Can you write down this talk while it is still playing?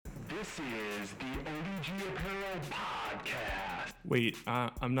This is the ODG Apparel Podcast. Wait,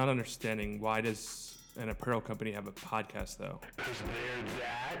 I'm not understanding. Why does an apparel company have a podcast, though? Because they're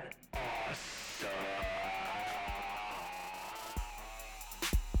that awesome.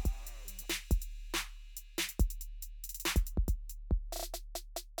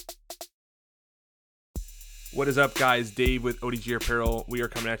 What is up, guys? Dave with ODG Apparel. We are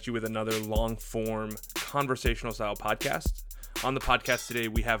coming at you with another long-form conversational-style podcast. On the podcast today,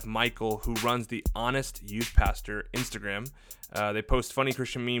 we have Michael, who runs the Honest Youth Pastor Instagram. They post funny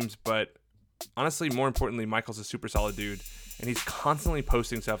Christian memes, but honestly, more importantly, Michael's a super solid dude, and he's constantly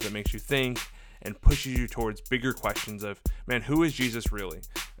posting stuff that makes you think and pushes you towards bigger questions of, man, who is Jesus really?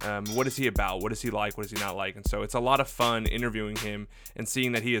 What is he about? What is he like? What is he not like? And so it's a lot of fun interviewing him and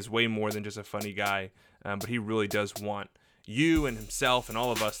seeing that he is way more than just a funny guy, but he really does want you and himself and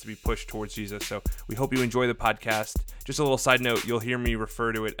all of us to be pushed towards Jesus. So we hope you enjoy the podcast. Just a little side note, you'll hear me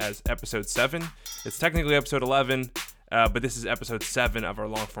refer to it as episode 7. It's technically episode 11, but this is episode 7 of our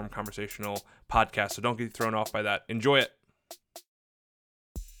long-form conversational podcast. So don't get thrown off by that. Enjoy it.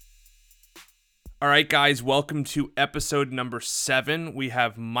 All right, guys, welcome to episode number 7. We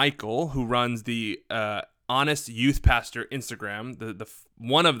have Michael, who runs the Honest Youth Pastor Instagram, the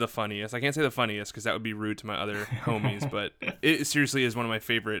one of the funniest. I can't say the funniest because that would be rude to my other homies, but it seriously is one of my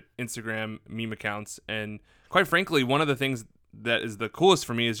favorite Instagram meme accounts. And quite frankly, one of the things that is the coolest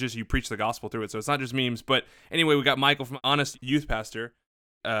for me is just you preach the gospel through it. So it's not just memes. But anyway, we got Michael from Honest Youth Pastor.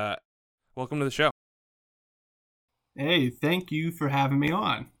 Welcome to the show. Hey, thank you for having me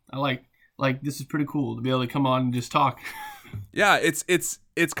on. I like this is pretty cool to be able to come on and just talk. Yeah,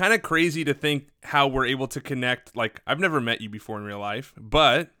 it's kind of crazy to think how we're able to connect. Like, I've never met you before in real life,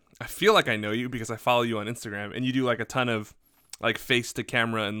 but I feel like I know you because I follow you on Instagram, and you do like a ton of like face to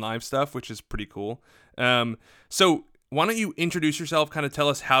camera and live stuff, which is pretty cool. So why don't you introduce yourself, kind of tell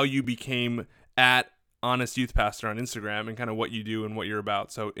us how you became at Honest Youth Pastor on Instagram and kind of what you do and what you're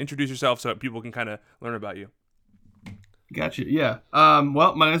about. So introduce yourself so that people can kind of learn about you. Gotcha. Yeah.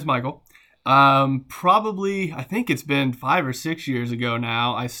 Well, my name is Michael. Probably, I think it's been 5 or 6 years ago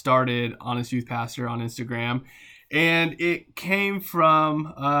now, I started Honest Youth Pastor on Instagram, and it came from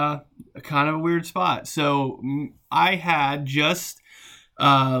a kind of a weird spot. So I had just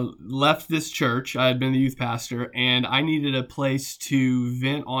left this church. I had been the youth pastor, and I needed a place to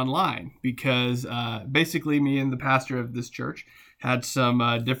vent online because basically me and the pastor of this church had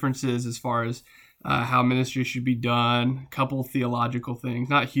some differences as far as how ministry should be done, a couple theological things,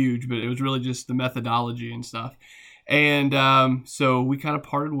 not huge, but it was really just the methodology and stuff. And so we kind of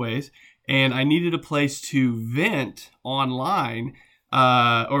parted ways, and I needed a place to vent online,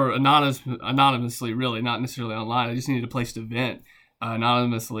 or anonymously, really, not necessarily online. I just needed a place to vent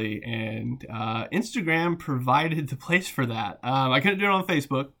anonymously, and Instagram provided the place for that. I couldn't do it on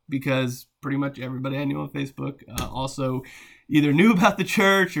Facebook because pretty much everybody I knew on Facebook also either knew about the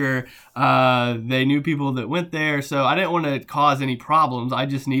church or they knew people that went there. So I didn't want to cause any problems. I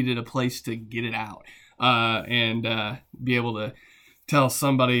just needed a place to get it out and be able to tell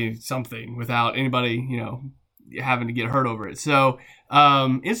somebody something without anybody, having to get hurt over it. So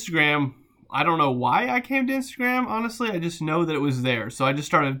Instagram, I don't know why I came to Instagram, honestly. I just know that it was there. So I just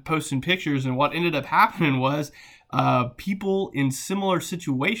started posting pictures, and what ended up happening was people in similar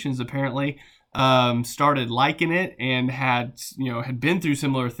situations apparently started liking it and had been through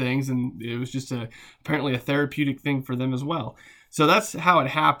similar things, and it was just apparently a therapeutic thing for them as well. So that's how it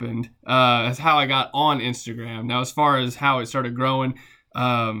happened. That's how I got on Instagram. Now, as far as how it started growing,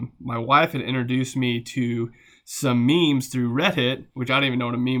 my wife had introduced me to some memes through Reddit, which I didn't even know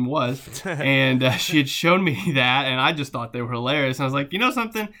what a meme was, and she had shown me that, and I just thought they were hilarious. And I was like, you know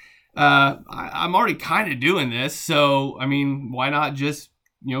something? I'm already kind of doing this, so I mean, why not just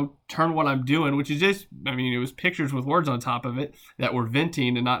turn what I'm doing, which is just, it was pictures with words on top of it that were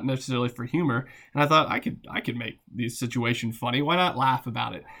venting and not necessarily for humor. And I thought I could make this situation funny. Why not laugh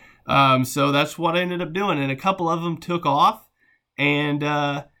about it? So that's what I ended up doing. And a couple of them took off and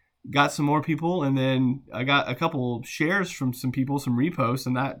got some more people. And then I got a couple shares from some people, some reposts,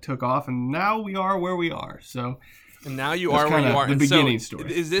 and that took off. And now we are where we are. So and now you are where you are. The beginning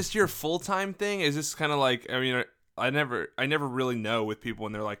story. Is this your full-time thing? Is this kind of like, I never really know with people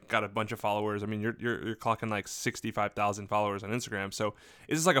when they're like got a bunch of followers. You're clocking like 65,000 followers on Instagram. So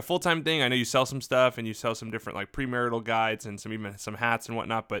is this like a full-time thing? I know you sell some stuff and you sell some different like premarital guides and even some hats and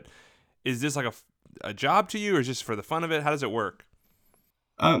whatnot, but is this like a job to you, or just for the fun of it? How does it work?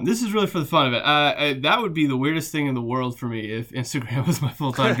 This is really for the fun of it. That would be the weirdest thing in the world for me if Instagram was my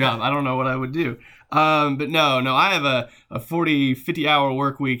full-time job. I don't know what I would do. But no, I have a 40, 50-hour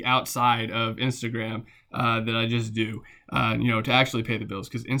work week outside of Instagram that I just do, to actually pay the bills,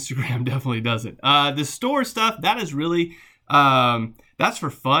 because Instagram definitely doesn't. The store stuff, that is really, that's for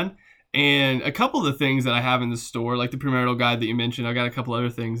fun. And a couple of the things that I have in the store, like the premarital guide that you mentioned, I've got a couple other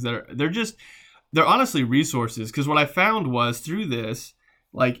things that they're honestly resources. Because what I found was through this,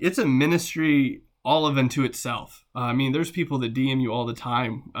 like, it's a ministry all of unto itself. I mean, there's people that DM you all the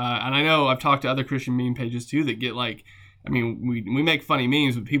time. And I know I've talked to other Christian meme pages too that get like, I mean, we make funny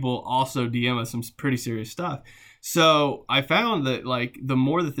memes, but people also DM us some pretty serious stuff. So I found that, like, the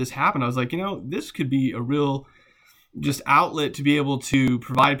more that this happened, I was like, this could be a real just outlet to be able to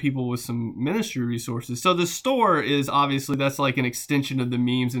provide people with some ministry resources. So the store is obviously, that's like an extension of the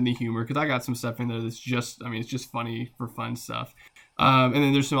memes and the humor, because I got some stuff in there that's just, it's just funny for fun stuff. And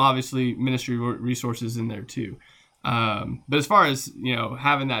then there's some obviously ministry resources in there too. But as far as,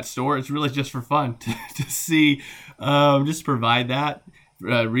 having that store, it's really just for fun to see, just provide that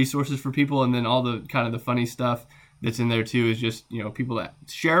resources for people. And then all the kind of the funny stuff that's in there too is just, people that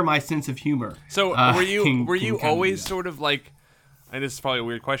share my sense of humor. So were you always sort of like, and this is probably a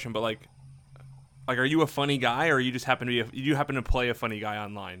weird question, but like, are you a funny guy, or you just happen to play a funny guy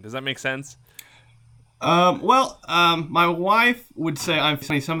online? Does that make sense? My wife would say I'm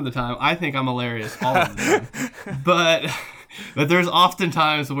funny some of the time. I think I'm hilarious all of the time. But there's often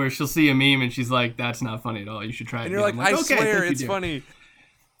times where she'll see a meme and she's like, "That's not funny at all. You should try it." And you're like, "I swear it's funny."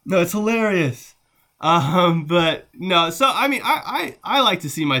 No, it's hilarious. But no, so I like to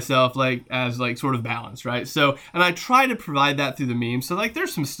see myself like as like sort of balanced, right? So, and I try to provide that through the memes. So like,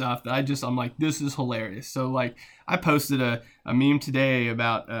 there's some stuff that I'm like, this is hilarious. So like, I posted a meme today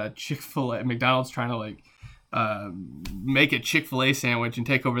about Chick-fil-A, McDonald's trying to like make a Chick-fil-A sandwich and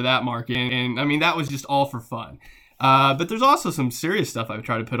take over that market, and that was just all for fun. But there's also some serious stuff I've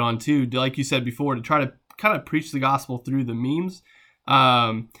tried to put on too, like you said before, to try to kind of preach the gospel through the memes.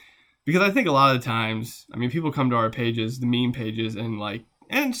 Because I think a lot of the times, people come to our pages, the meme pages, and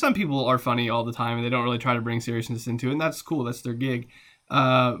some people are funny all the time and they don't really try to bring seriousness into it, and that's cool. That's their gig.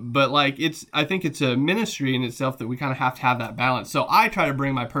 But like, I think it's a ministry in itself that we kind of have to have that balance. So I try to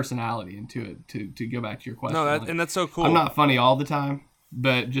bring my personality into it to go back to your question. No, and that's so cool. I'm not funny all the time,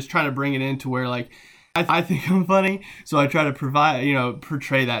 but just trying to bring it into where like, I think I'm funny, so I try to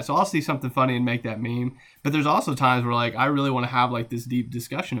portray that. So I'll see something funny and make that meme. But there's also times where like I really want to have like this deep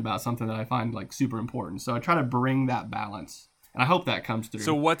discussion about something that I find like super important. So I try to bring that balance, and I hope that comes through.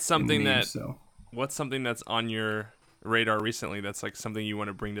 So what's something that's on your radar recently that's like something you want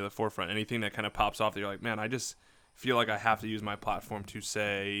to bring to the forefront? Anything that kind of pops off that you're like, man, I just feel like I have to use my platform to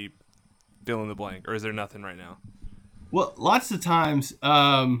say fill in the blank, or is there nothing right now? Well, lots of times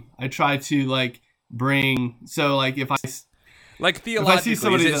I try to like bring, so like if I like theologically,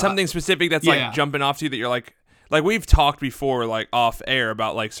 is it something specific that's like jumping off to you that you're like we've talked before, like off air,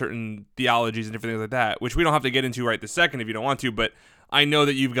 about like certain theologies and different things like that, which we don't have to get into right this second if you don't want to, but I know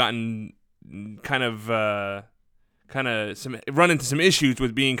that you've gotten kind of run into some issues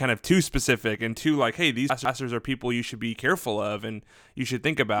with being kind of too specific and too like, hey, these pastors are people you should be careful of and you should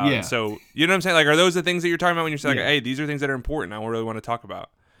think about. Yeah. And so, you know what I'm saying? Like, are those the things that you're talking about when you're saying, like, hey, these are things that are important I really want to talk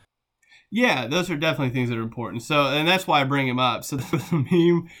about? Yeah, those are definitely things that are important. So, and that's why I bring them up. So, there was a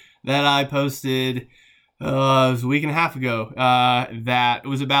meme that I posted, it was a week and a half ago, that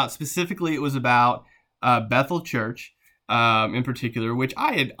was about Bethel Church. In particular, which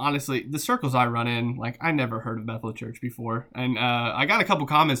I had honestly, the circles I run in, like I never heard of Bethel Church before. And I got a couple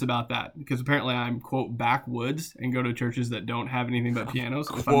comments about that because apparently I'm, quote, backwoods and go to churches that don't have anything but pianos.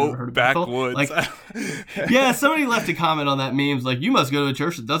 If I've never heard of backwoods. Bethel. Like, yeah, somebody left a comment on that meme, like, you must go to a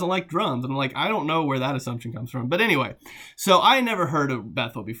church that doesn't like drums. And I'm like, I don't know where that assumption comes from. But anyway, so I had never heard of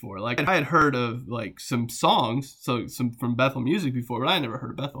Bethel before. Like, I had heard of like some songs, some from Bethel music before, but I had never heard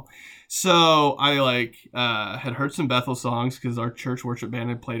of Bethel. So I had heard some Bethel songs because our church worship band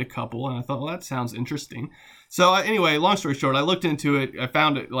had played a couple, and I thought, well, that sounds interesting. So anyway, long story short, I looked into it. I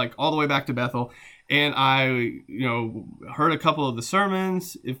found it like all the way back to Bethel, and I heard a couple of the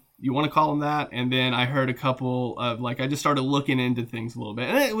sermons, if you want to call them that, and then I heard a couple of I just started looking into things a little bit,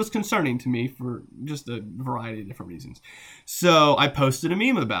 and it was concerning to me for just a variety of different reasons. So I posted a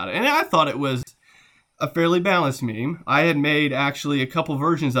meme about it, and I thought it was a fairly balanced meme. I had made actually a couple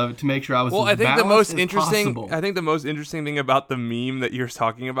versions of it to make sure I was as balanced as possible. I think the most interesting thing about the meme that you're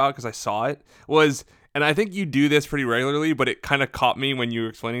talking about, because I saw it, was, and I think you do this pretty regularly, but it kind of caught me when you were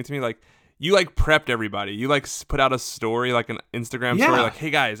explaining it to me, like you like prepped everybody. You like put out a story, like an Instagram story, like,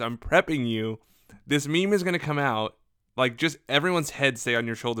 hey guys, I'm prepping you. This meme is going to come out Like, just everyone's head stay on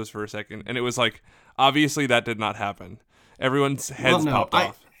your shoulders for a second. And it was like, obviously that did not happen. Everyone's heads popped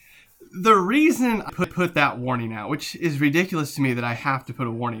off. The reason I put that warning out, which is ridiculous to me that I have to put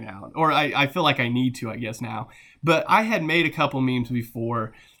a warning out, or I feel like I need to, I guess now, but I had made a couple memes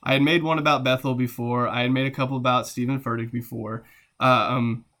before. I had made one about Bethel before. I had made a couple about Stephen Furtick before,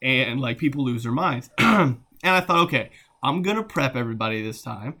 and like people lose their minds. And I thought, okay, I'm going to prep everybody this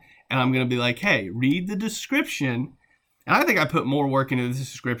time, and I'm going to be like, hey, read the description. And I think I put more work into this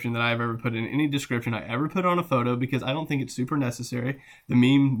description than I've ever put in any description I ever put on a photo because I don't think it's super necessary. The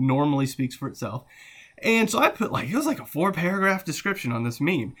meme normally speaks for itself. And so I put it was like a 4-paragraph description on this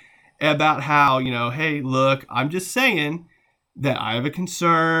meme about how, hey, look, I'm just saying that I have a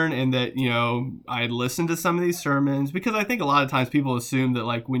concern and that, I listened to some of these sermons because I think a lot of times people assume that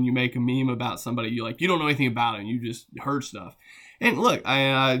like when you make a meme about somebody, you don't know anything about it and you just heard stuff. And look,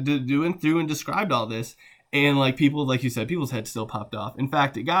 I went through and described all this. And like people, like you said, people's heads still popped off. In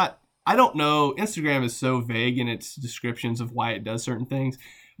fact, I don't know, Instagram is so vague in its descriptions of why it does certain things,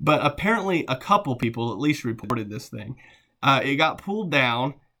 but apparently a couple people at least reported this thing. It got pulled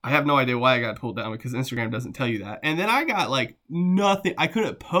down. I have no idea why it got pulled down because Instagram doesn't tell you that. And then I got like nothing. I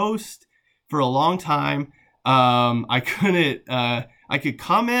couldn't post for a long time. I could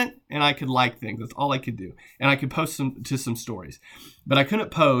comment and I could like things. That's all I could do. And I could post to some stories. But I couldn't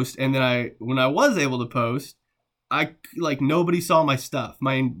post, and then when I was able to post, nobody saw my stuff.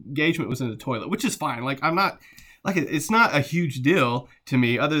 My engagement was in the toilet, which is fine. It's not a huge deal to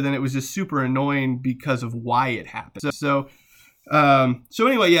me, other than it was just super annoying because of why it happened. So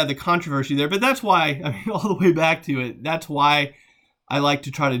anyway, yeah, the controversy there. But that's why, all the way back to it, that's why I like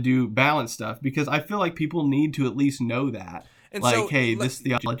to try to do balanced stuff, because I feel like people need to at least know that. And hey, this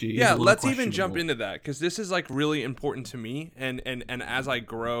theology is a little let's even jump into that, because this is like really important to me, and as I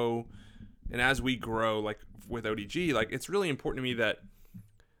grow and as we grow like with ODG, like it's really important to me that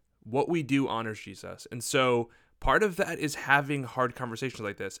what we do honors Jesus. And so part of that is having hard conversations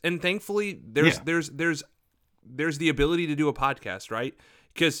like this. And thankfully there's the ability to do a podcast, right?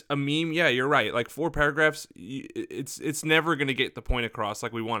 Because a meme, yeah, you're right. Like 4 paragraphs, it's never going to get the point across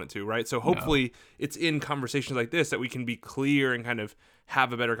like we want it to, right? So hopefully it's in conversations like this that we can be clear and kind of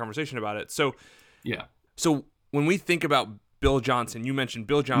have a better conversation about it. So yeah. So when we think about Bill Johnson, you mentioned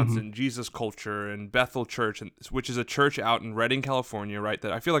Bill Johnson, Jesus Culture, and Bethel Church, which is a church out in Redding, California, right?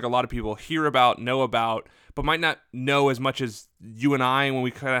 That I feel like a lot of people hear about, know about, but might not know as much as you and I when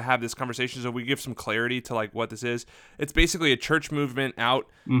we kind of have this conversation. So we give some clarity to like what this is. It's basically a church movement out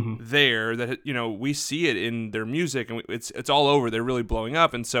there that, we see it in their music, and it's all over. They're really blowing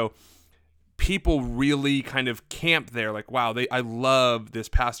up. And so people really kind of camp there, like, wow, I love this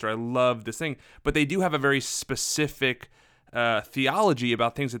pastor. I love this thing. But they do have a very specific theology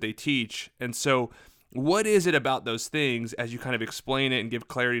about things that they teach. And so what is it about those things, as you kind of explain it and give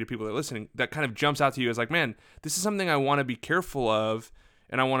clarity to people that are listening, that kind of jumps out to you as like, man, this is something I want to be careful of,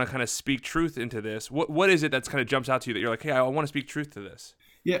 and I want to kind of speak truth into this? What is it that's kind of jumps out to you that you're like, hey, I want to speak truth to this?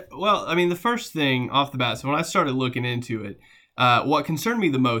 Yeah, well, the first thing off the bat, so when I started looking into it, what concerned me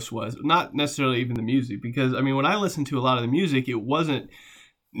the most was not necessarily even the music, because when I listened to a lot of the music, it wasn't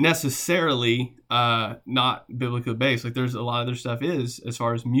necessarily not biblically based. Like there's a lot of their stuff is, as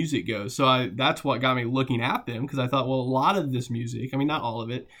far as music goes. So that's what got me looking at them, because I thought, well, a lot of this music, not all of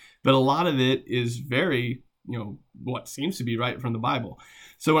it, but a lot of it is very, what seems to be right from the Bible.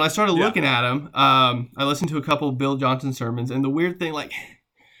 So when I started looking at them, I listened to a couple of Bill Johnson sermons, and the weird thing, like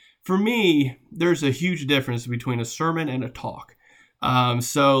for me, there's a huge difference between a sermon and a talk.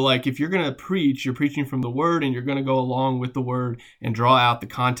 So like if you're going to preach, you're preaching from the word, and you're going to go along with the word and draw out the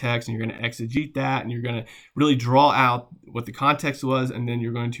context, and you're going to exegete that, and you're going to really draw out what the context was, and then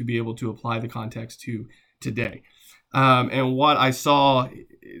you're going to be able to apply the context to today. And what I saw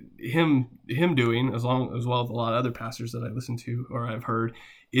him doing, as well as a lot of other pastors that I listen to or I've heard,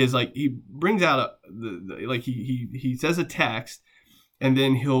 is like he brings out he says a text, and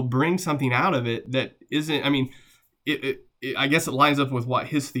then he'll bring something out of it that isn't, I guess it lines up with what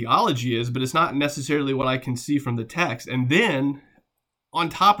his theology is, but it's not necessarily what I can see from the text. And then on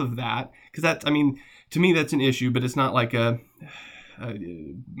top of that, because that's, to me, that's an issue, but it's not like a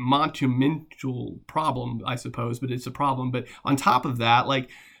monumental problem, I suppose, but it's a problem. But on top of that,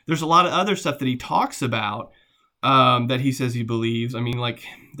 like there's a lot of other stuff that he talks about that he says he believes.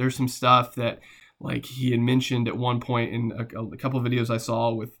 There's some stuff that like he had mentioned at one point in a couple of videos I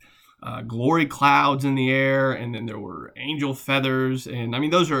saw with glory clouds in the air, and then there were angel feathers, and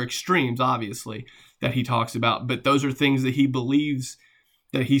those are extremes, obviously, that he talks about, but those are things that he believes,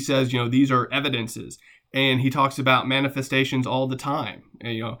 that he says, these are evidences. And he talks about manifestations all the time,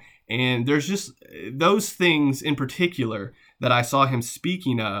 And there's just those things in particular that I saw him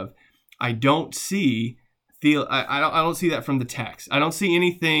speaking of. I don't see I don't see that from the text. I don't see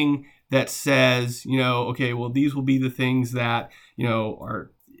anything that says, okay, well, these will be the things that,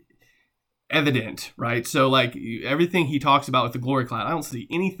 are evident, right? So like everything he talks about with the glory cloud, I don't see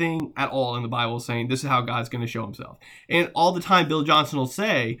anything at all in the Bible saying this is how God's going to show himself. And all the time Bill Johnson will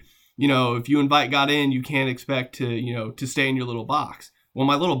say, if you invite God in, you can't expect to stay in your little box. Well,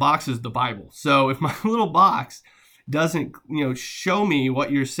 my little box is the Bible. So if my little box doesn't, show me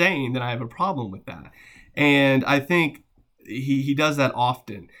what you're saying, then I have a problem with that. And I think he does that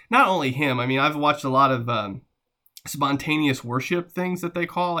often. Not only him. I mean, I've watched a lot of spontaneous worship things that they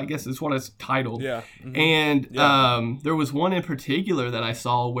call, I guess is what it's titled. Yeah. Mm-hmm. And there was one in particular that I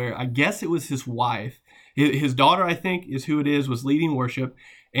saw where I guess it was his wife. His daughter, I think, is who it is, was leading worship.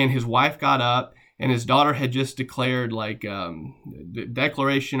 And his wife got up, and his daughter had just declared the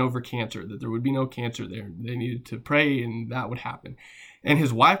declaration over cancer, that there would be no cancer there. They needed to pray, and that would happen. And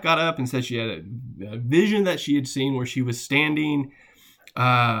his wife got up and said she had a vision that she had seen where she was standing,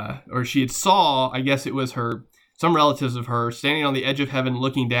 or she had saw, I guess it was some relatives of her standing on the edge of heaven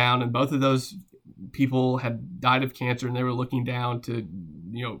looking down, and both of those people had died of cancer, and they were looking down to,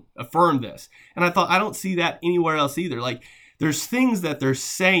 affirm this. And I thought, I don't see that anywhere else either. Like, there's things that they're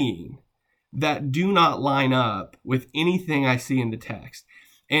saying that do not line up with anything I see in the text.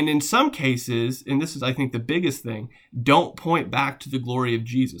 And in some cases, and this is, I think, the biggest thing, don't point back to the glory of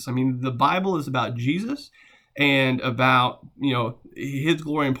Jesus. I mean, the Bible is about Jesus and about, his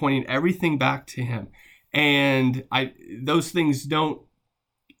glory and pointing everything back to him. And those things don't,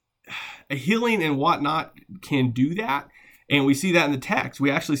 healing and whatnot can do that. And we see that in the text.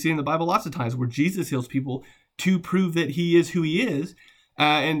 We actually see in the Bible lots of times where Jesus heals people to prove that he is who he is,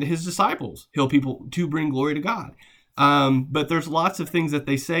 and his disciples heal people to bring glory to God. But there's lots of things that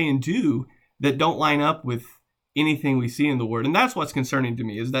they say and do that don't line up with anything we see in the Word. And that's what's concerning to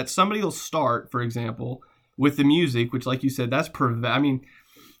me, is that somebody will start, for example, with the music, which, like you said,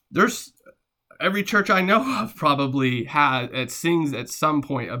 there's every church I know of probably sings at some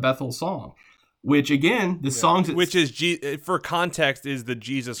point a Bethel song. Which again, the songs, which is for context, is the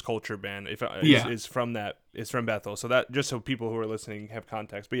Jesus Culture band. Is from Bethel. So that, just so people who are listening have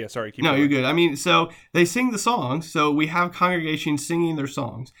context. But yeah, sorry. No, you're good. I mean, so they sing the songs. So we have congregations singing their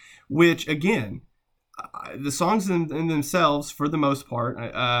songs, which again, the songs in themselves, for the most part,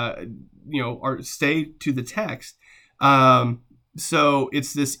 stay to the text. So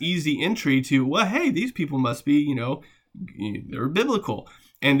it's this easy entry to, well, hey, these people must be, they're biblical.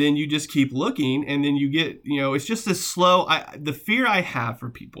 And then you just keep looking, and then you get, it's just this slow, the fear I have for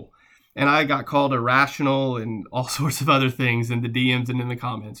people, and I got called irrational and all sorts of other things in the DMs and in the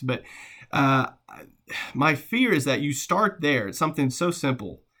comments, but my fear is that you start there. It's something so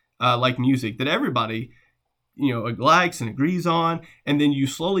simple, like music, that everybody, likes and agrees on, and then you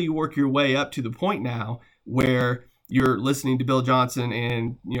slowly work your way up to the point now where you're listening to Bill Johnson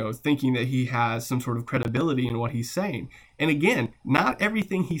and, thinking that he has some sort of credibility in what he's saying. And again, not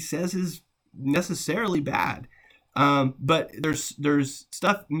everything he says is necessarily bad. But there's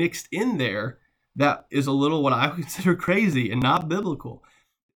stuff mixed in there that is a little what I would consider crazy and not biblical.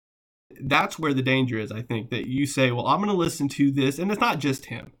 That's where the danger is, I think, that you say, well, I'm going to listen to this. And it's not just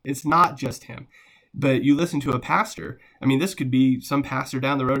him. But you listen to a pastor. I mean, this could be some pastor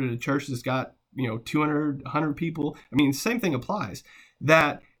down the road at a church that's got 200, 100 people. I mean, same thing applies,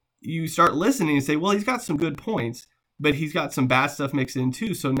 that you start listening and say, well, he's got some good points, but he's got some bad stuff mixed in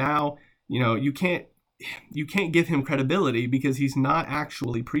too. So now, you can't give him credibility because he's not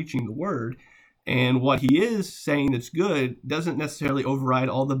actually preaching the word. And what he is saying that's good doesn't necessarily override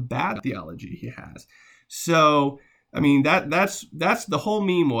all the bad theology he has. So, I mean, that's the whole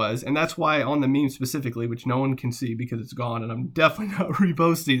meme was, and that's why on the meme specifically, which no one can see because it's gone, and I'm definitely not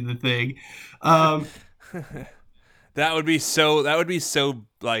reposting the thing. That would be so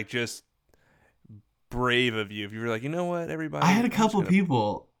like just brave of you if you were like, you know what, everybody. I had a couple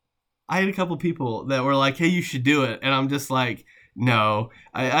people that were like, hey, you should do it, and I'm just like, no.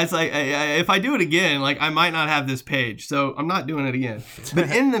 I was like, if I do it again, like, I might not have this page, so I'm not doing it again. But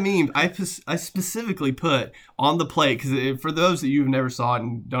in the meme, I specifically put on the plate, because for those that you've never saw it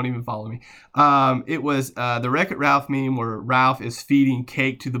and don't even follow me, it was the Wreck-It Ralph meme where Ralph is feeding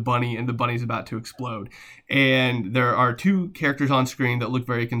cake to the bunny and the bunny's about to explode. And there are two characters on screen that look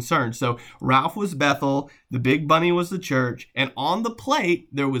very concerned. So Ralph was Bethel, the big bunny was the church, and on the plate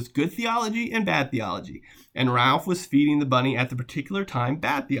there was good theology and bad theology. And Ralph was feeding the bunny at the particular time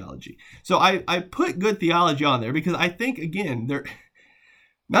bad theology. So I put good theology on there because I think, again,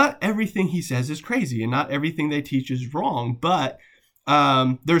 not everything he says is crazy and not everything they teach is wrong, but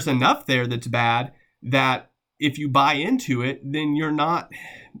there's enough there that's bad that if you buy into it, then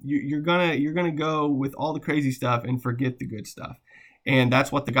you're gonna go with all the crazy stuff and forget the good stuff. And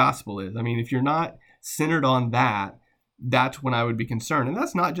that's what the gospel is. I mean, if you're not centered on that, that's when I would be concerned. And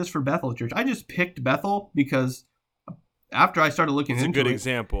that's not just for Bethel Church. I just picked Bethel because after I started looking It's into a good it,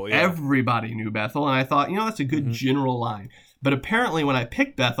 example. Yeah. everybody knew Bethel. And I thought, that's a good general line. But apparently when I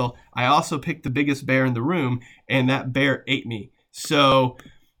picked Bethel, I also picked the biggest bear in the room, and that bear ate me. So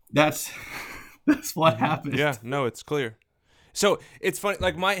that's what happened. Yeah, no, it's clear. So it's funny,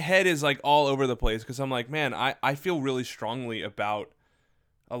 like my head is like all over the place because I'm like, man, I feel really strongly about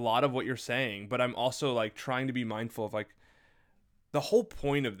a lot of what you're saying, but I'm also like trying to be mindful of like the whole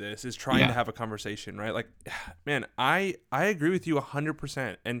point of this is trying to have a conversation, right? Like, man, I agree with you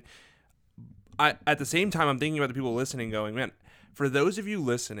 100%. And I, at the same time, I'm thinking about the people listening going, man, for those of you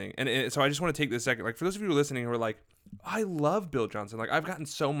listening, and so I just want to take this second, like for those of you listening who are like, I love Bill Johnson. Like I've gotten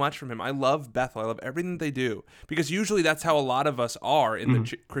so much from him. I love Bethel. I love everything they do, because usually that's how a lot of us are in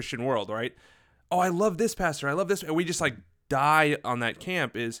the Christian world, right? Oh, I love this pastor. I love this. And we just like die on that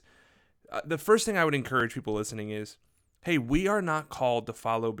camp. Is the first thing I would encourage people listening is, hey, we are not called to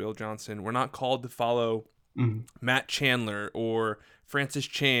follow Bill Johnson. We're not called to follow Matt Chandler or Francis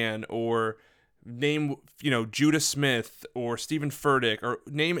Chan or name, Judah Smith or Stephen Furtick or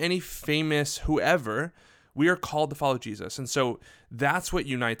name any famous whoever. We are called to follow Jesus. And so that's what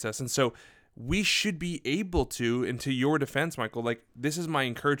unites us. And so we should be able to, and to your defense, Michael, like this is my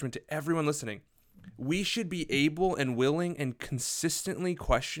encouragement to everyone listening. We should be able and willing and consistently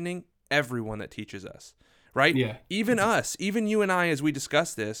questioning everyone that teaches us, right? Yeah. Even us, even you and I, as we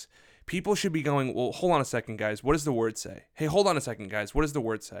discuss this, people should be going, well, hold on a second, guys. What does the word say? Hey, hold on a second, guys. What does the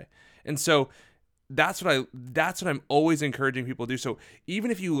word say? And so that's what I'm always encouraging people to do. So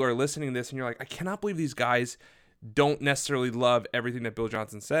even if you are listening to this and you're like, I cannot believe these guys don't necessarily love everything that Bill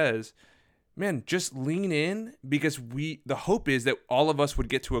Johnson says, man, just lean in, because the hope is that all of us would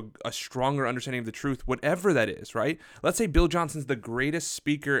get to a stronger understanding of the truth, whatever that is, right? Let's say Bill Johnson's the greatest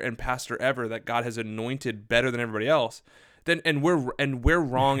speaker and pastor ever that God has anointed better than everybody else. Then and we're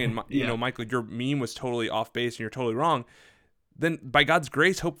wrong, and Michael, your meme was totally off base and you're totally wrong. Then by God's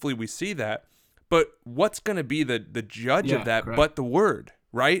grace, hopefully we see that. But what's going to be the judge of that? Correct. But the word,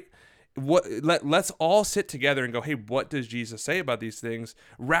 right? Let's all sit together and go, hey, what does Jesus say about these things?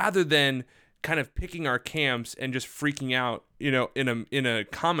 Rather than kind of picking our camps and just freaking out, in a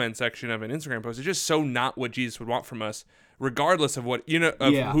comment section of an Instagram post. It's just so not what Jesus would want from us, regardless of what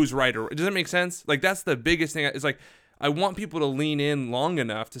who's right or. Does that make sense? Like that's the biggest thing. Is like I want people to lean in long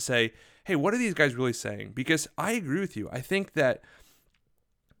enough to say, hey, what are these guys really saying? Because I agree with you. I think that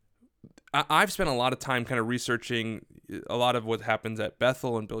I've spent a lot of time kind of researching a lot of what happens at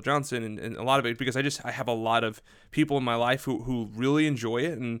Bethel and Bill Johnson and a lot of it because I have a lot of people in my life who really enjoy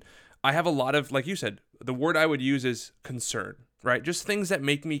it. And I have a lot of, like you said, the word I would use is concern, right? Just things that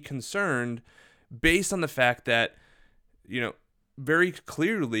make me concerned based on the fact that, very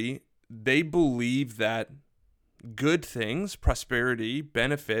clearly they believe that good things, prosperity,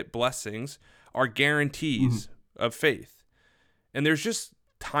 benefit, blessings are guarantees of faith. And there's just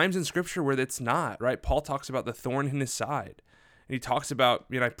times in scripture where that's not, right? Paul talks about the thorn in his side. And he talks about,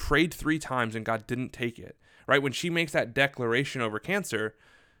 I prayed 3 times and God didn't take it, right? When she makes that declaration over cancer,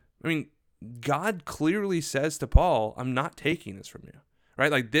 God clearly says to Paul, I'm not taking this from you,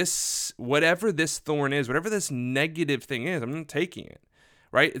 right? Like this, whatever this thorn is, whatever this negative thing is, I'm not taking it,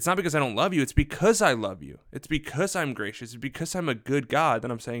 right? It's not because I don't love you. It's because I love you. It's because I'm gracious. It's because I'm a good God that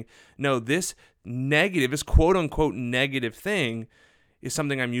I'm saying, no, this quote unquote negative thing is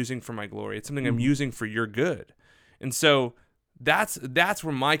something I'm using for my glory. It's something I'm using for your good. And so that's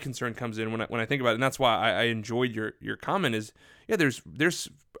where my concern comes in when I think about it. And that's why I enjoyed your comment is, there's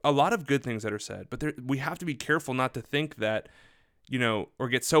a lot of good things that are said, but we have to be careful not to think that, or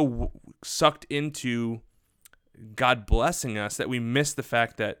get so sucked into God blessing us that we miss the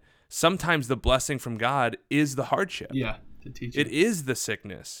fact that sometimes the blessing from God is the hardship. Yeah. To teach it is the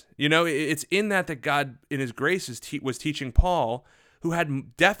sickness. It's in that God in his grace was teaching Paul, who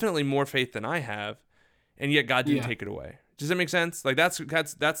had definitely more faith than I have, and yet God didn't take it away. Does that make sense? Like that's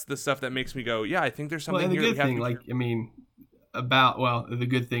the stuff that makes me go, yeah, I think there's something here. The good thing, the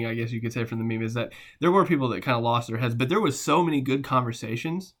good thing I guess you could say from the meme is that there were people that kind of lost their heads, but there was so many good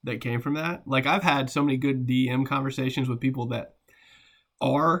conversations that came from that. Like I've had so many good DM conversations with people that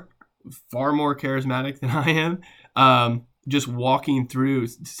are far more charismatic than I am, just walking through,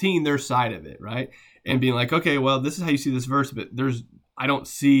 seeing their side of it, right? And being like, okay, well, this is how you see this verse, but I don't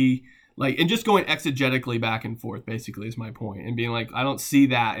see, like, and just going exegetically back and forth, basically, is my point. And being like, I don't see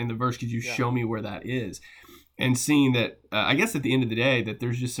that in the verse. Could you show me where that is? and seeing that, I guess at the end of the day, that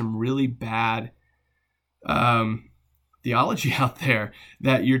there's just some really bad theology out there,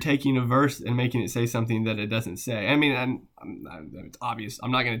 that you're taking a verse and making it say something that it doesn't say. I mean, and it's obvious.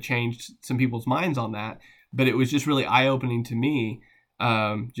 I'm not going to change some people's minds on that, but it was just really eye-opening to me.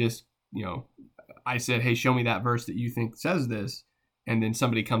 I said, hey, show me that verse that you think says this. And then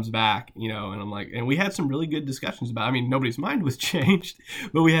somebody comes back, and I'm like, and we had some really good discussions about it. I mean, nobody's mind was changed,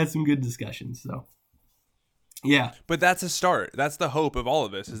 but we had some good discussions. So, yeah. But that's a start. That's the hope of all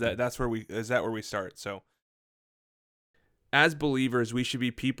of this, is that where we start. So, as believers, we should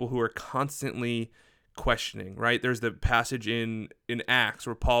be people who are constantly questioning, right? There's the passage in Acts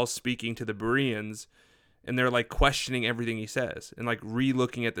where Paul's speaking to the Bereans, and they're like questioning everything he says and like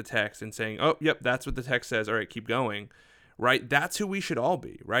re-looking at the text and saying, oh, yep, that's what the text says. All right, keep going. Right? That's who we should all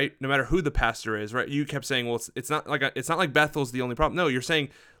be, right? No matter who the pastor is, right? You kept saying, well, it's not like Bethel's the only problem. No, you're saying,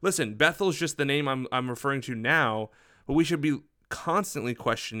 listen, Bethel's just the name I'm referring to now, but we should be constantly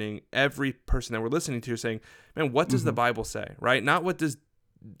questioning every person that we're listening to, saying, man, what does the Bible say, right? Not what does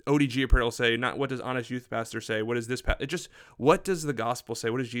ODG Apparel say, not what does Honest Youth Pastor say, what is this, just what does the gospel say,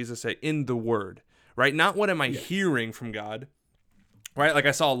 what does Jesus say in the word, right? Not what am I hearing from God, right? Like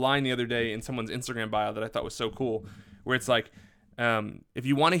I saw a line the other day in someone's Instagram bio that I thought was so cool, where it's like, if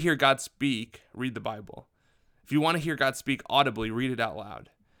you want to hear God speak, read the Bible. If you want to hear God speak audibly, read it out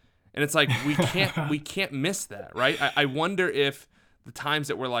loud. And it's like, we can't miss that, right? I wonder if the times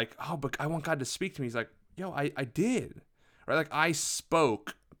that we're like, oh, but I want God to speak to me. He's like, yo, I did, right? Like I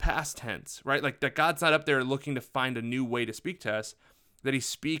spoke, past tense, right? Like that God's not up there looking to find a new way to speak to us, that he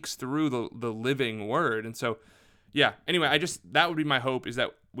speaks through the living word. And so, yeah, anyway, that would be my hope, is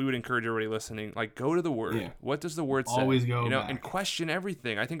that we would encourage everybody listening, like, go to the word. Yeah. What does the word say? Always go back. And question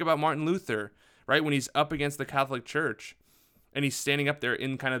everything. I think about Martin Luther, right? When he's up against the Catholic Church and he's standing up there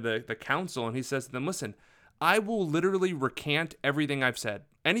in kind of the council, and he says to them, listen, I will literally recant everything I've said.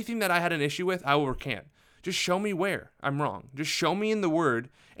 Anything that I had an issue with, I will recant. Just show me where I'm wrong. Just show me in the word.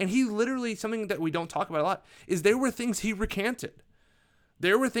 And he literally, something that we don't talk about a lot, is there were things he recanted.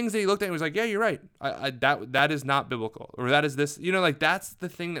 There were things that he looked at and was like, yeah, you're right. That is not biblical, or that is this, like that's the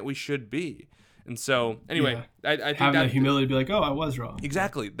thing that we should be. And so anyway, I think having that humility to be like, oh, I was wrong.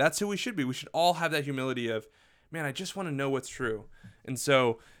 Exactly. That's who we should be. We should all have that humility of, man, I just want to know what's true. And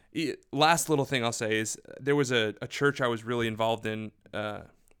so last little thing I'll say is there was a church I was really involved in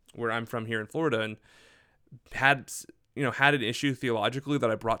where I'm from here in Florida, and had an issue theologically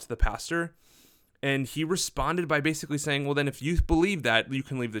that I brought to the pastor. And he responded by basically saying, well, then if you believe that, you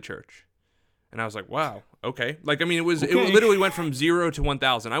can leave the church. And I was like, wow, okay. Like, I mean, it literally went from 0 to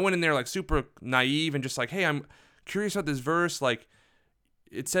 1,000. I went in there like super naive and just like, hey, I'm curious about this verse. Like,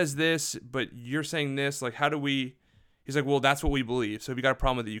 it says this, but you're saying this. Like, how do we? He's like, well, that's what we believe. So if you got a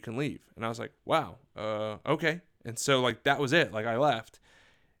problem with it, you can leave. And I was like, wow, okay. And so like that was it. Like I left.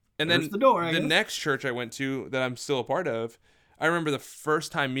 And then the next church I went to that I'm still a part of, I remember the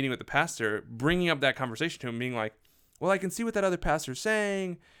first time meeting with the pastor, bringing up that conversation to him, being like, well, I can see what that other pastor's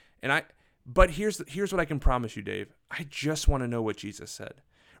saying. But here's what I can promise you, Dave. I just want to know what Jesus said,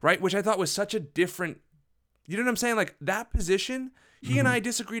 right? Which I thought was such a different, you know what I'm saying? Like that position, he and I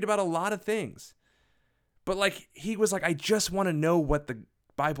disagreed about a lot of things. But like, he was like, I just want to know what the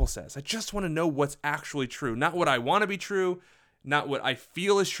Bible says. I just want to know what's actually true. Not what I want to be true, not what I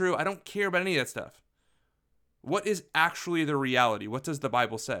feel is true. I don't care about any of that stuff. What is actually the reality? What does the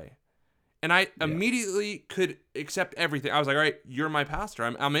Bible say? And I immediately could accept everything. I was like, all right, you're my pastor.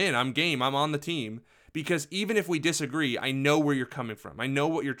 I'm in. I'm game. I'm on the team. Because even if we disagree, I know where you're coming from. I know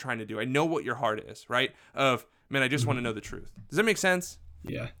what you're trying to do. I know what your heart is, right? Of, man, I just want to know the truth. Does that make sense?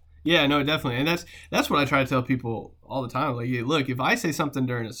 Yeah. Yeah, no, definitely. And that's what I try to tell people all the time. Like, hey, look, if I say something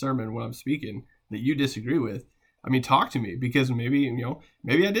during a sermon when I'm speaking that you disagree with, I mean, talk to me, because maybe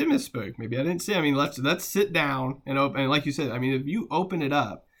I did misspoke. Maybe I didn't say. I mean, let's sit down and open. And like you said, I mean, if you open it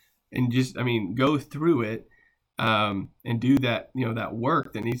up and just, I mean, go through it and do that, that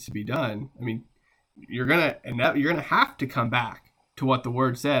work that needs to be done. I mean, you're gonna have to come back to what the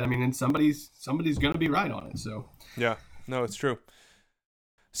word said. I mean, and somebody's gonna be right on it. So yeah, no, it's true.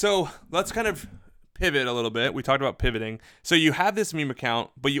 So let's kind of pivot a little bit. We talked about pivoting. So you have this meme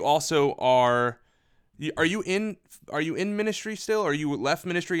account, but you also are you in ministry still? Or you left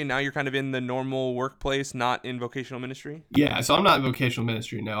ministry and now you're kind of in the normal workplace, not in vocational ministry? Yeah, so I'm not in vocational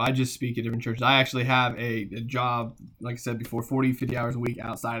ministry, no. I just speak at different churches. I actually have a job, like I said before, 40, 50 hours a week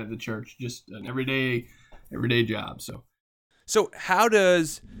outside of the church, just an everyday job. So how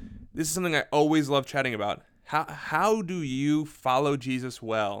does, this is something I always love chatting about, how do you follow Jesus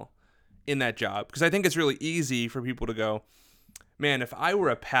well in that job? Because I think it's really easy for people to go, man, if I were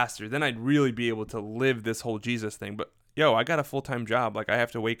a pastor, then I'd really be able to live this whole Jesus thing. But I got a full-time job. Like, I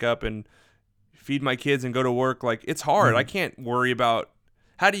have to wake up and feed my kids and go to work. Like, it's hard. I can't worry about,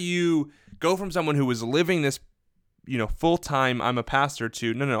 how do you go from someone who was living this, full-time, I'm a pastor,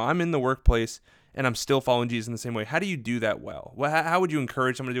 to no, I'm in the workplace and I'm still following Jesus in the same way. How do you do that well? How would you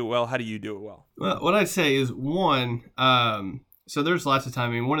encourage someone to do it well? How do you do it well? Well, what I'd say is, one, so there's lots of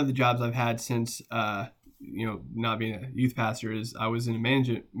time. I mean, one of the jobs I've had since, not being a youth pastor is I was in a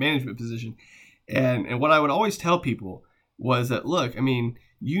management position. And what I would always tell people was that, look, I mean,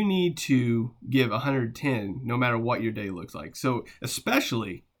 you need to give 110 no matter what your day looks like. So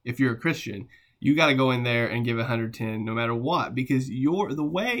especially if you're a Christian, you got to go in there and give 110 no matter what, because the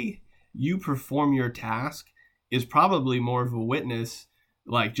way you perform your task is probably more of a witness,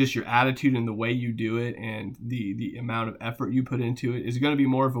 like just your attitude and the way you do it and the amount of effort you put into it is going to be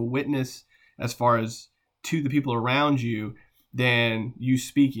more of a witness as far as to the people around you than you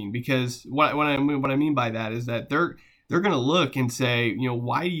speaking. Because what I mean by that is that they're going to look and say,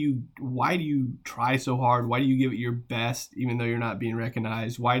 why do you try so hard? Why do you give it your best even though you're not being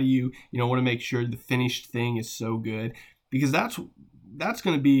recognized? Why do you want to make sure the finished thing is so good? Because that's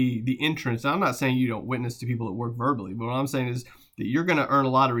going to be the entrance. I'm not saying you don't witness to people that work verbally, but what I'm saying is that you're going to earn a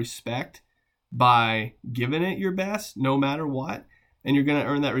lot of respect by giving it your best no matter what. And you're going to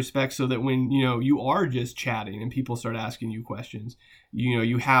earn that respect so that when, you are just chatting and people start asking you questions,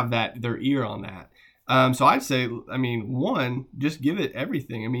 you have their ear on that. So I'd say, I mean, one, just give it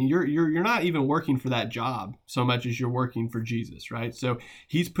everything. I mean, you're not even working for that job so much as you're working for Jesus, right? So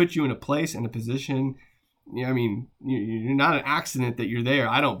he's put you in a place and a position. I mean, you're not an accident that you're there.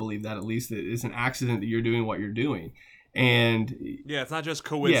 I don't believe that, at least. It's an accident that you're doing what you're doing. And it's not just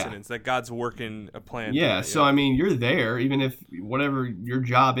coincidence that God's working a plan. So I mean, you're there, even if whatever your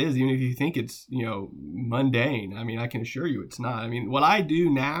job is, even if you think it's mundane. I mean, I can assure you it's not. I mean, what I do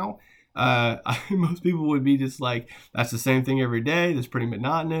now, most people would be just like, that's the same thing every day. That's pretty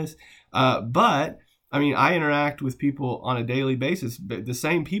monotonous. But I mean, I interact with people on a daily basis, the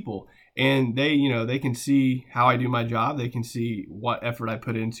same people, and they can see how I do my job. They can see what effort I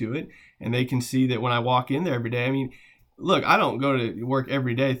put into it, and they can see that when I walk in there every day. I mean, look, I don't go to work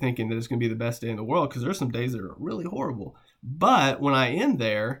every day thinking that it's going to be the best day in the world, because there's some days that are really horrible. But when I am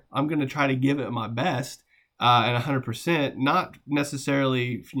there, I'm going to try to give it my best and 100%, not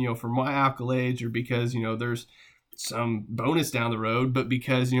necessarily, for my accolades or because, there's some bonus down the road, but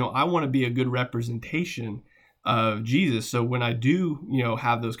because, I want to be a good representation of Jesus. So when I do,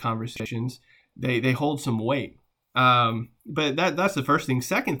 have those conversations, they hold some weight. But that's the first thing.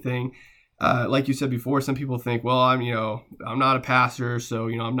 Second thing, like you said before, some people think, well, I'm not a pastor, so,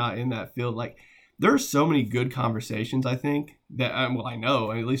 I'm not in that field. Like, there are so many good conversations, I think, that, I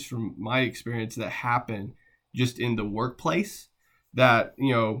know, at least from my experience, that happen just in the workplace that,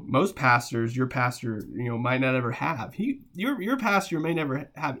 most pastors, your pastor, might not ever have. Your pastor may never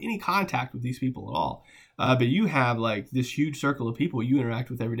have any contact with these people at all. But you have like this huge circle of people you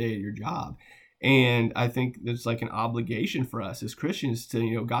interact with every day at your job. And I think there's like an obligation for us as Christians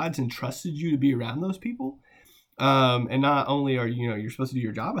to, God's entrusted you to be around those people. And not only are you're supposed to do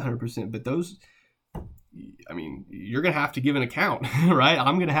your job 100%, but those, I mean, you're going to have to give an account, right?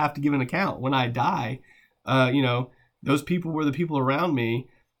 I'm going to have to give an account when I die. Those people were the people around me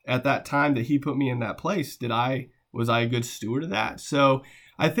at that time that he put me in that place. Was I a good steward of that? So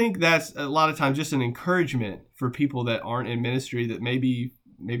I think that's a lot of times just an encouragement for people that aren't in ministry, that maybe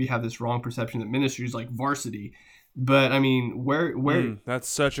have this wrong perception that ministry is like varsity. But I mean, where that's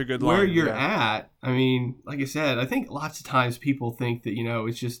such a good line. Where you're at, I mean, like I said, I think lots of times people think that,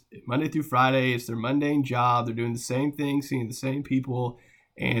 it's just Monday through Friday, it's their mundane job, they're doing the same thing, seeing the same people.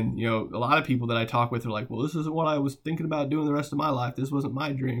 And, a lot of people that I talk with are like, well, this isn't what I was thinking about doing the rest of my life. This wasn't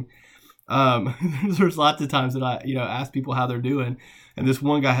my dream. There's lots of times that I, ask people how they're doing. And this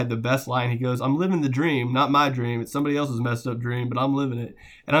one guy had the best line. He goes, I'm living the dream, not my dream. It's somebody else's messed up dream, but I'm living it.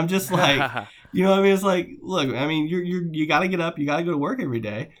 And I'm just like, what I mean? It's like, look, I mean, you got to get up. You got to go to work every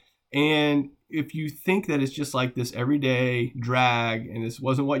day. And if you think that it's just like this everyday drag and this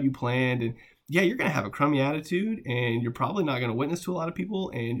wasn't what you planned, and yeah, you're going to have a crummy attitude, and you're probably not going to witness to a lot of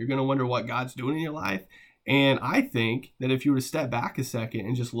people, and you're going to wonder what God's doing in your life. And I think that if you were to step back a second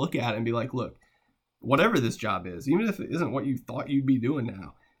and just look at it and be like, look, whatever this job is, even if it isn't what you thought you'd be doing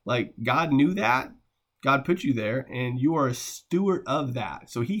now, like God knew that, God put you there, and you are a steward of that.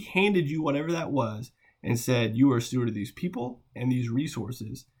 So he handed you whatever that was and said, you are a steward of these people and these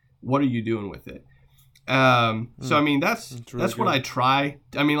resources. What are you doing with it? So, I mean, that's really what I try.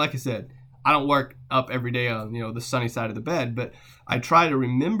 I mean, like I said, I don't work up every day on, the sunny side of the bed, but I try to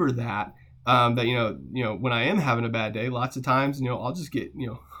remember that that, when I am having a bad day, lots of times, I'll just get,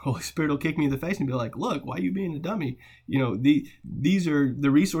 Holy Spirit will kick me in the face and be like, look, why are you being a dummy? These are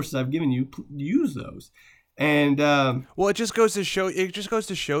the resources I've given you, use those. And well, it just goes to show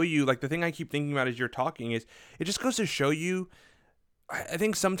you, like, the thing I keep thinking about as you're talking is it just goes to show you. I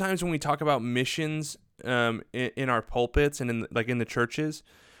think sometimes when we talk about missions in our pulpits and in the churches,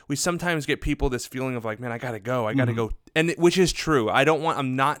 we sometimes get people this feeling of like, man, I gotta go, and which is true.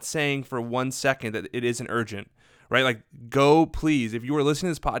 I'm not saying for 1 second that it isn't urgent, right? Like, go, please, if you are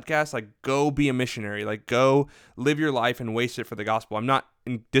listening to this podcast, like, go be a missionary, like, go live your life and waste it for the gospel. I'm not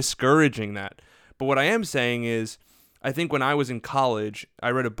discouraging that, but what I am saying is, I think when I was in college, I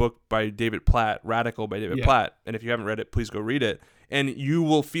read a book by David Platt, Radical by David Platt, and if you haven't read it, please go read it. And you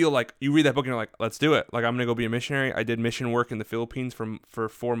will feel like you read that book and you're like, let's do it. Like, I'm going to go be a missionary. I did mission work in the Philippines for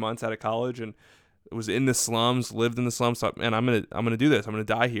 4 months out of college, and was in the slums, lived in the slums. Thought, man, I'm going to do this. I'm going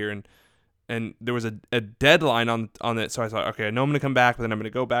to die here. And there was a deadline on it. So I thought, okay, I know I'm going to come back, but then I'm going to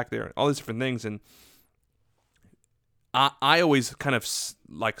go back there, all these different things. And I always kind of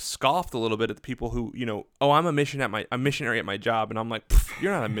like scoffed a little bit at the people who, I'm a missionary at my job, and I'm like,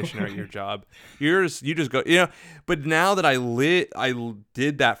 you're not a missionary at your job. You just go, But now that I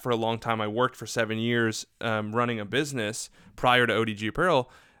did that for a long time. I worked for 7 years running a business prior to ODG Apparel.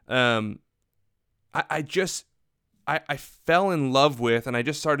 I fell in love with, and I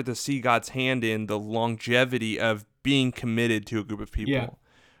just started to see God's hand in the longevity of being committed to a group of people,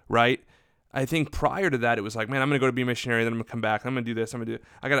 right? I think prior to that, it was like, man, I'm going to go to be a missionary, then I'm going to come back, I'm going to do this,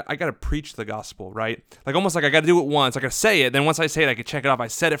 I got to preach the gospel, right? Like, almost like I got to do it once, I got to say it, then once I say it, I can check it off, I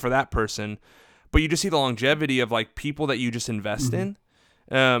said it for that person. But you just see the longevity of, like, people that you just invest in.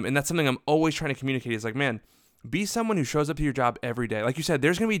 And that's something I'm always trying to communicate is like, man, be someone who shows up to your job every day. Like you said,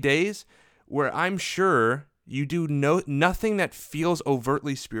 there's going to be days where I'm sure you do nothing that feels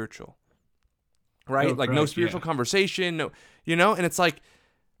overtly spiritual, right? No spiritual conversation, and it's like,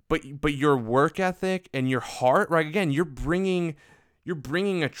 But your work ethic and your heart, right? Again, you're bringing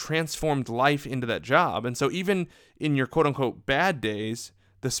a transformed life into that job. And so even in your quote unquote bad days,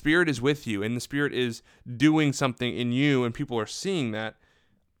 the Spirit is with you, and the Spirit is doing something in you, and people are seeing that.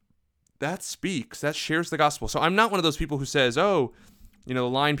 That speaks, that shares the gospel. So I'm not one of those people who says, oh, the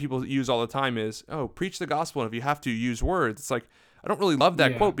line people use all the time is, oh, preach the gospel, and if you have to, use words. It's like, I don't really love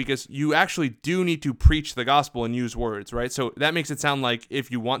that quote, because you actually do need to preach the gospel and use words, right? So that makes it sound like if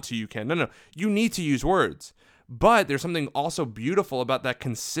you want to, you can. No, you need to use words. But there's something also beautiful about that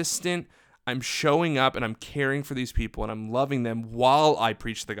consistent, I'm showing up and I'm caring for these people and I'm loving them while I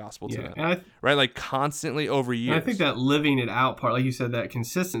preach the gospel to them, right? Like, constantly over years. And I think that living it out part, like you said, that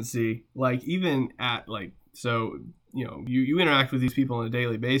consistency, like, even at, like, so, you interact with these people on a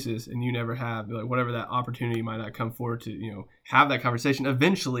daily basis, and you never have, like, whatever that opportunity might not come forward to, have that conversation.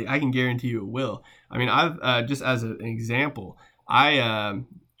 Eventually, I can guarantee you it will. I mean, I've just as an example, I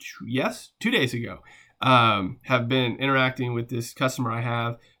 2 days ago have been interacting with this customer I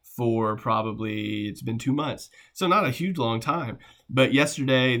have for probably, it's been 2 months, so not a huge long time. But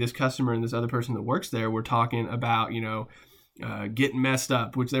yesterday, this customer and this other person that works there were talking about, getting messed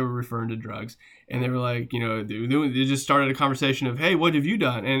up, which they were referring to drugs. And they were like, they just started a conversation of, hey, what have you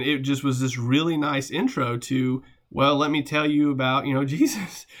done? And it just was this really nice intro to, well, let me tell you about,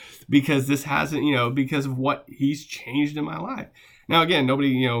 Jesus, because this hasn't, because of what he's changed in my life. Now, again,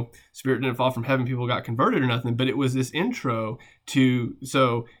 nobody, Spirit didn't fall from heaven, people got converted or nothing, but it was this intro to,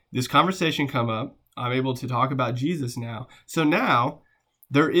 so this conversation come up, I'm able to talk about Jesus now. So now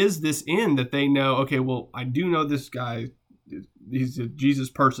there is this end that they know, okay, well, I do know this guy, he's a Jesus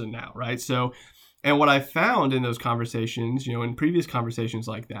person now, right? So, and what I found in those conversations, in previous conversations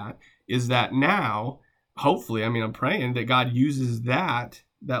like that, is that now, hopefully, I'm praying that God uses that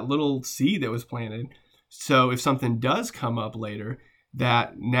little seed that was planted. So if something does come up later,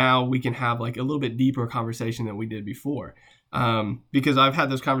 that now we can have like a little bit deeper conversation than we did before. Because I've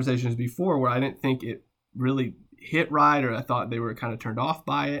had those conversations before where I didn't think it really hit right, or I thought they were kind of turned off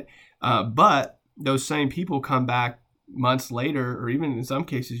by it. But those same people come back months later, or even in some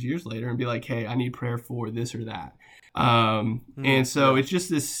cases years later, and be like, hey, I need prayer for this or that. And so it's just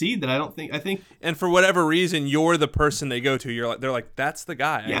this seed that I think and for whatever reason, you're the person they go to. They're like, that's the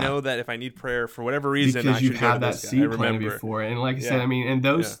guy. I know that if I need prayer for whatever reason, because I should have go to that seed planted before. And like I said, and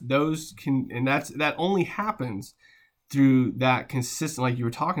those can, and that only happens through that consistent, like you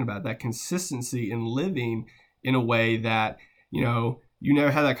were talking about, that consistency in living in a way that, you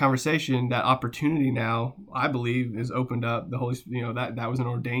never had that conversation. That opportunity now, I believe, is opened up. The Holy Spirit, that was an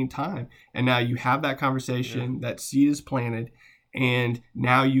ordained time, and now you have that conversation. That seed is planted, and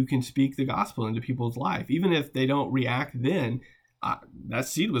now you can speak the gospel into people's life, even if they don't react then. that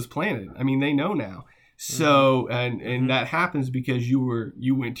seed was planted. I mean, they know now. So and that happens because you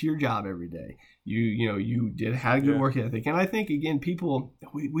went to your job every day. You had a good work ethic. And I think again, people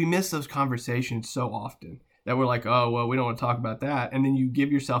we miss those conversations so often that we're like, oh well, we don't want to talk about that. And then you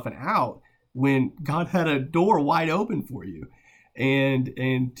give yourself an out when God had a door wide open for you. And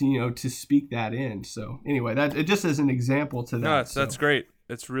to speak that in. So anyway, that it just as an example to that. No, that's great.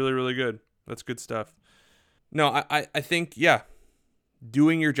 It's really, really good. That's good stuff. No, I think,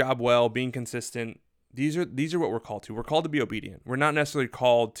 doing your job well, being consistent, these are what we're called to. We're called to be obedient. We're not necessarily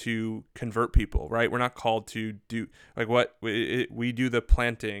called to convert people, right? We're not called to do like what we do the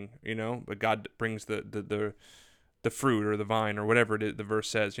planting, but God brings the fruit or the vine or whatever it is, the verse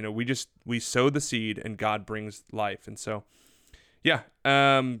says. We sow the seed and God brings life. And so,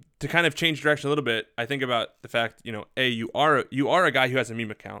 to kind of change direction a little bit, I think about the fact, you are a guy who has a meme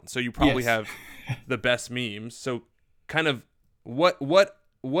account, so you probably have the best memes. So, kind of,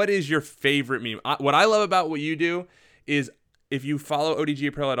 what is your favorite meme? What I love about what you do is, if you follow ODG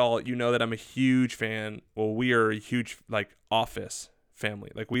Apparel at all, you know that I'm a huge fan. Well, we are a huge Office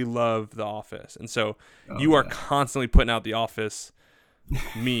family. We love The Office, and so you are constantly putting out The Office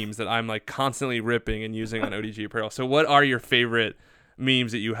memes that I'm constantly ripping and using on ODG Apparel. So what are your favorite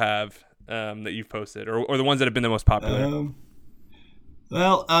memes that you have that you've posted, or the ones that have been the most popular?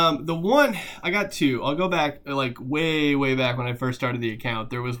 The one I got two. I'll go back way back when I first started the account.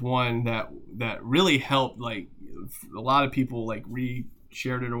 There was one that really helped. A lot of people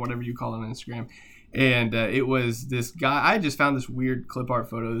re-shared it or whatever you call it on Instagram. And it was this guy. I just found this weird clip art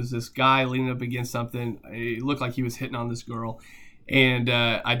photo. There's this guy leaning up against something. It looked like he was hitting on this girl. And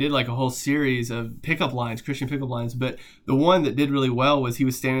I did a whole series of pickup lines, Christian pickup lines. But the one that did really well was he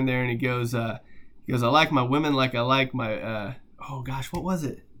was standing there and he goes, I like my women like I like my, what was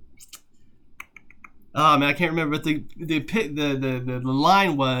it? Oh man, I can't remember. But the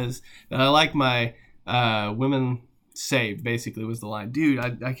line was that I like my women saved, basically was the line. Dude,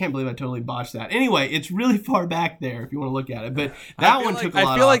 I can't believe I totally botched that. Anyway, it's really far back there if you want to look at it. But that one took a lot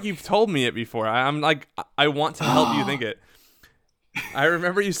I feel off. like you've told me it before. I'm I want to help you think it. I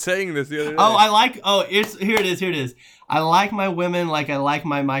remember you saying this the other day. Here it is. I like my women like I like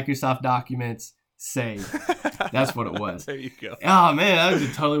my Microsoft documents saved. That's what it was. There you go. Oh man, I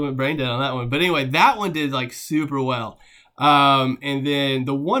just totally went brain dead on that one. But anyway, that one did super well. And then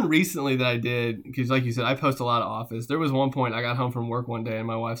the one recently that I did, because like you said, I post a lot of Office. There was one point I got home from work one day and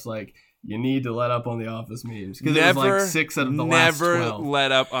my wife's like, you need to let up on the Office memes. Because it was 6 out of the last 12. Never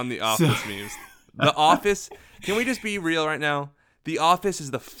let up on the Office memes. The Office, can we just be real right now? The Office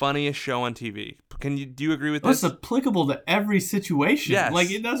is the funniest show on TV. Do you agree with this? It's applicable to every situation. Yes.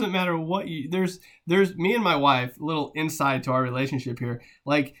 It doesn't matter what there's me and my wife, a little insight to our relationship here.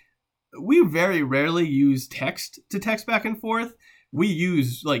 We very rarely use text to text back and forth. We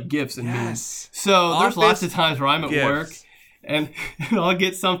use GIFs and memes. So there's lots of times where I'm at work and I'll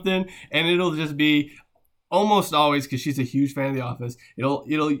get something and it'll just be almost always, because she's a huge fan of The Office, it'll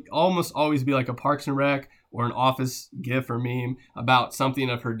almost always be a Parks and Rec or an Office GIF or meme about something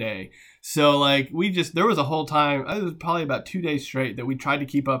of her day. So there was a whole time, it was probably about 2 days straight, that we tried to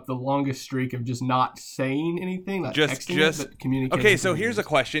keep up the longest streak of just not saying anything, not texting, but communicating. Okay, so here's a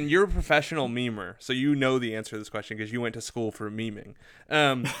question. You're a professional memer, so you know the answer to this question because you went to school for meming.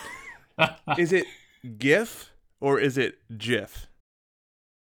 Is it GIF or is it GIF?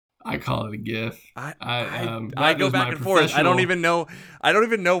 I call it a GIF. I go back and forth. I don't even know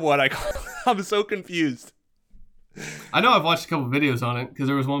what I call it. I'm so confused. I know I've watched a couple videos on it because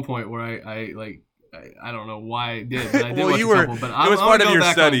there was one point where I don't know why I did, but I did watch a couple. But it was part of your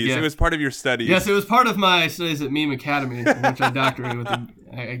studies. It was part of your studies. Yes, it was part of my studies at Meme Academy, in which I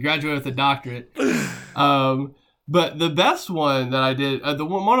graduated with a doctorate. But the best one that I did,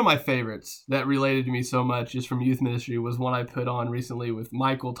 one of my favorites that related to me so much just from youth ministry was one I put on recently with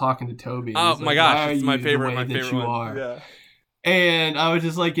Michael talking to Toby. Oh my gosh, it's my favorite one. Yeah. And I was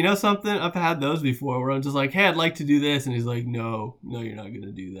just like, something? I've had those before where I'm just like, hey, I'd like to do this. And he's like, no, you're not going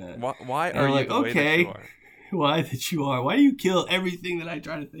to do that. Why are you the way that you are? Why that you are? Why do you kill everything that I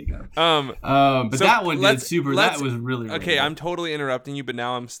try to think of? But so that one did super. That was really okay. I'm totally interrupting you, but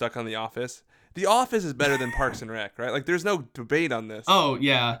now I'm stuck on The Office. The Office is better than Parks and Rec, right? There's no debate on this. Oh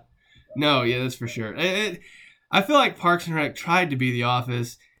yeah, that's for sure. I feel like Parks and Rec tried to be The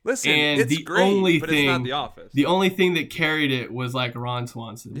Office. Listen, and it's great, but it's not The Office. The only thing that carried it was Ron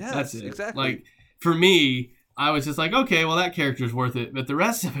Swanson. Yes, that's it. Exactly. For me, I was just like, okay, well that character's worth it. But the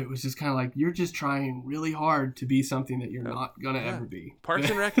rest of it was just kind of you're just trying really hard to be something that you're not gonna ever be.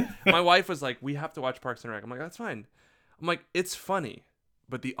 Parks and Rec. My wife was like, we have to watch Parks and Rec. I'm like, that's fine. I'm like, it's funny,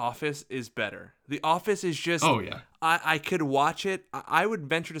 but The Office is better. The Office is just... Oh, yeah. I could watch it. I would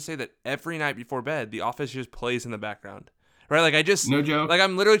venture to say that every night before bed, The Office just plays in the background. Right? Like, I just... No joke. Like,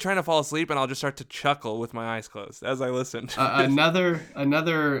 I'm literally trying to fall asleep, and I'll just start to chuckle with my eyes closed as I listen. Another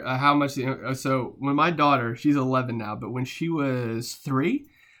how much... So, when my daughter, she's 11 now, but when she was 3,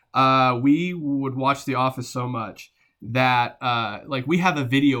 we would watch The Office so much that, like, we have a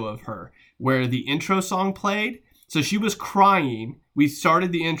video of her where the intro song played. So she was crying. We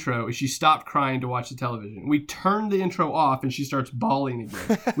started the intro and she stopped crying to watch the television. We turned the intro off and she starts bawling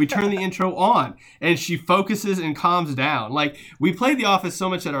again. We turn the intro on and she focuses and calms down. Like, we played The Office so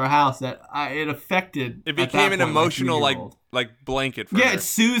much at our house that it affected. It became an emotional like blanket for her. Yeah, it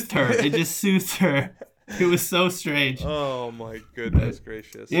soothed her. It just soothed her. It was so strange. Oh my goodness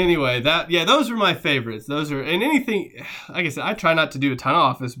gracious. Anyway, those were my favorites. Those are, and anything, like I said, I try not to do a ton of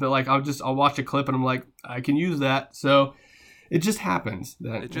Office, but like I'll watch a clip and I'm like, I can use that. So it just happens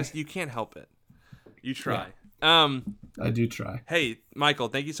that you can't help it. You try. Yeah. I do try. Hey, Michael,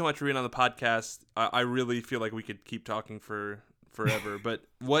 thank you so much for being on the podcast. I really feel like we could keep talking forever, but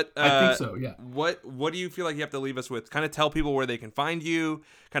what I think so, yeah. What do you feel like you have to leave us with? Kind of tell people where they can find you,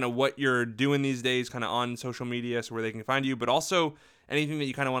 kind of what you're doing these days, kind of on social media, so where they can find you, but also anything that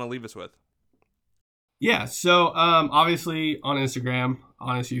you kind of want to leave us with. Yeah, so obviously on Instagram,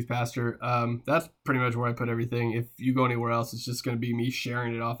 Honest Youth Pastor, that's pretty much where I put everything. If you go anywhere else, it's just going to be me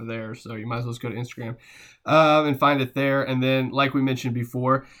sharing it off of there. So you might as well just go to Instagram and find it there. And then, like we mentioned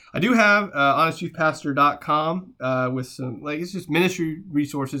before, I do have honestyouthpastor.com with some, like, it's just ministry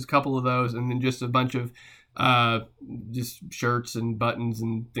resources, a couple of those, and then just a bunch of just shirts and buttons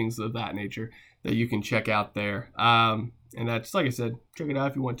and things of that nature that you can check out there. And that's, like I said, check it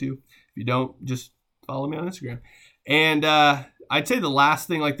out if you want to. If you don't, just follow me on Instagram. And I'd say the last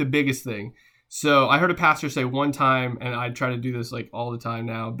thing, like the biggest thing. So I heard a pastor say one time, and I try to do this like all the time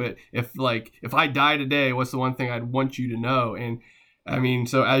now, but if I die today, what's the one thing I'd want you to know? And I mean,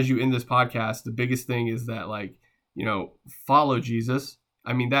 so as you end this podcast, the biggest thing is that, like, you know, follow Jesus.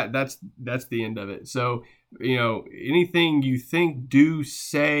 I mean, that's the end of it. So, you know, anything you think, do,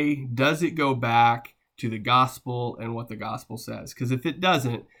 say, does it go back to the gospel and what the gospel says? Because if it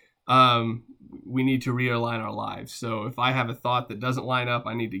doesn't, we need to realign our lives. So if I have a thought that doesn't line up,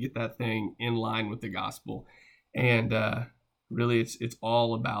 I need to get that thing in line with the gospel. And really, it's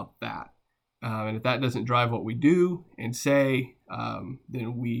all about that. And if that doesn't drive what we do and say,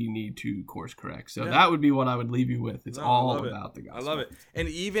 then we need to course correct. So that would be what I would leave you with. It's all about the gospel. I love it. And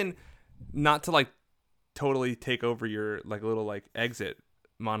even not to like totally take over your like little like exit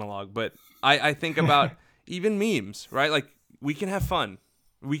monologue, but I think about even memes, right? Like, we can have fun.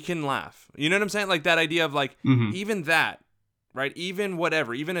 We can laugh. You know what I'm saying? Like that idea of like, even that, right? Even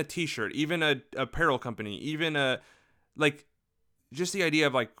whatever, even a t-shirt, even a apparel company, even like just the idea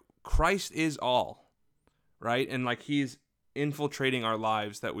of like Christ is all, right? And like he's infiltrating our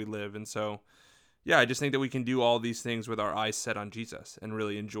lives that we live. And so, yeah, I just think that we can do all these things with our eyes set on Jesus and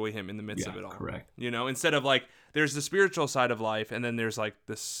really enjoy him in the midst of it all. Correct. You know, instead of like, there's the spiritual side of life and then there's like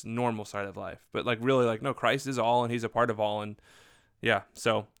this normal side of life. But like really like, no, Christ is all and he's a part of all. And yeah.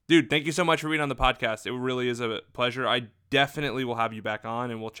 So, dude, thank you so much for being on the podcast. It really is a pleasure. I definitely will have you back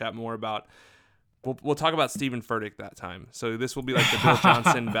on and we'll chat more about, we'll talk about Stephen Furtick that time. So this will be like the Bill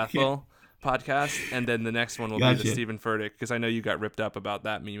Johnson Bethel podcast. And then the next one will be the Stephen Furtick, because I know you got ripped up about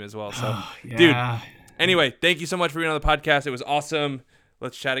that meme as well. So, dude, anyway, thank you so much for being on the podcast. It was awesome.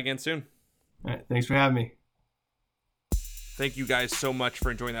 Let's chat again soon. All right. Thanks for having me. Thank you guys so much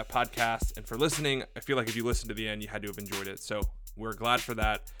for enjoying that podcast and for listening. I feel like if you listened to the end, you had to have enjoyed it. So we're glad for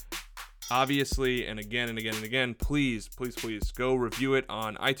that. Obviously, and again and again and again, please go review it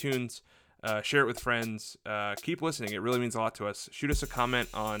on iTunes. Share it with friends. Keep listening. It really means a lot to us. Shoot us a comment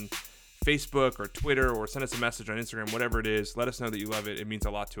on Facebook or Twitter, or send us a message on Instagram, whatever it is. Let us know that you love it. It means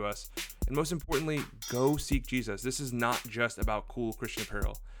a lot to us. And most importantly, go seek Jesus. This is not just about cool Christian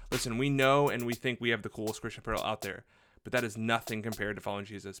apparel. Listen, we know and we think we have the coolest Christian apparel out there, but that is nothing compared to following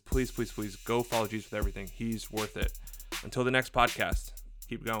Jesus. Please go follow Jesus with everything. He's worth it. Until the next podcast,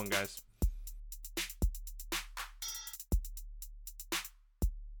 keep going, guys.